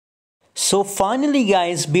So finally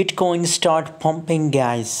guys, Bitcoin start pumping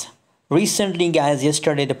guys. Recently guys,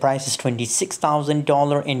 yesterday the price is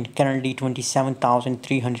 $26,000 and currently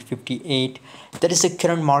 27,358. That is the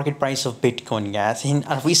current market price of Bitcoin guys. And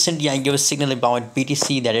recently I gave a signal about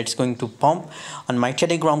BTC that it's going to pump on my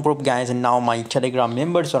Telegram group guys, and now my Telegram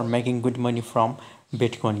members are making good money from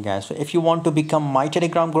Bitcoin guys. So if you want to become my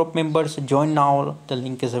Telegram group members, join now. The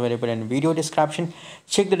link is available in video description.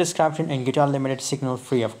 Check the description and get unlimited signal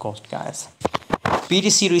free of cost guys.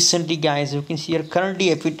 BTC recently guys, you can see here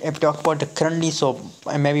currently, if we talk about the currently, so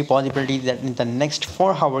maybe possibility that in the next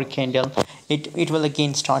 4-hour candle it will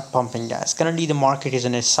again start pumping guys. Currently the market is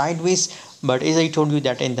in a sideways, but as I told you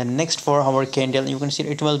that in the next 4-hour candle you can see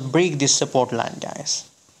it will break this support line guys,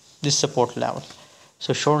 this support level.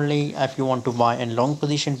 So surely if you want to buy in long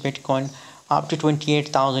position Bitcoin up to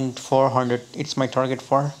 28,400, it's my target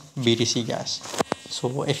for BTC guys.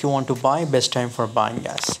 So if you want to buy, best time for buying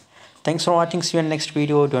guys. Thanks for watching. See you in the next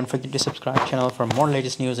video. Don't forget to subscribe channel for more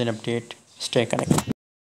latest news and update. Stay connected.